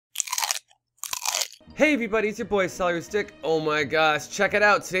Hey everybody, it's your boy Celerystick. Oh my gosh, check it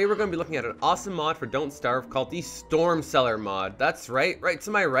out. Today we're going to be looking at an awesome mod for Don't Starve called the Storm Cellar mod. That's right, right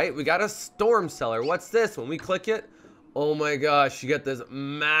to my right, we got a Storm Cellar. What's this? When we click it, oh my gosh, you get this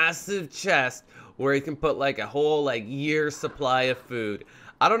massive chest where you can put like a whole year's supply of food.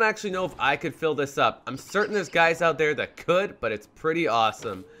 I don't actually know if I could fill this up. I'm certain there's guys out there that could, but it's pretty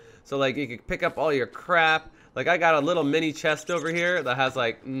awesome. So you could pick up all your crap. I got a little mini chest over here that has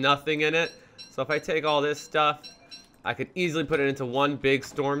nothing in it. So if I take all this stuff, I could easily put it into one big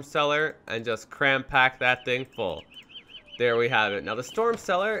storm cellar and just cram pack that thing full. There we have it. Now the storm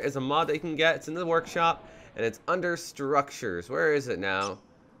cellar is a mod that you can get. It's in the workshop and it's under structures. Where is it now?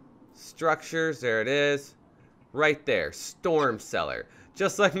 Structures, there it is. Right there, storm cellar.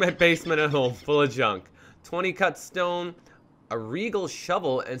 Just like my basement at home, full of junk. 20 cut stone, a regal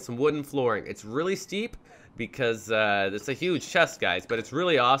shovel, and some wooden flooring. It's really steep because it's a huge chest, guys, but it's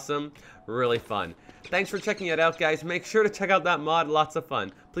really awesome, really fun. Thanks for checking it out, guys. Make sure to check out that mod, lots of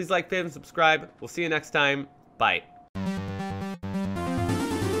fun. Please like, favorite, and subscribe. We'll see you next time. Bye.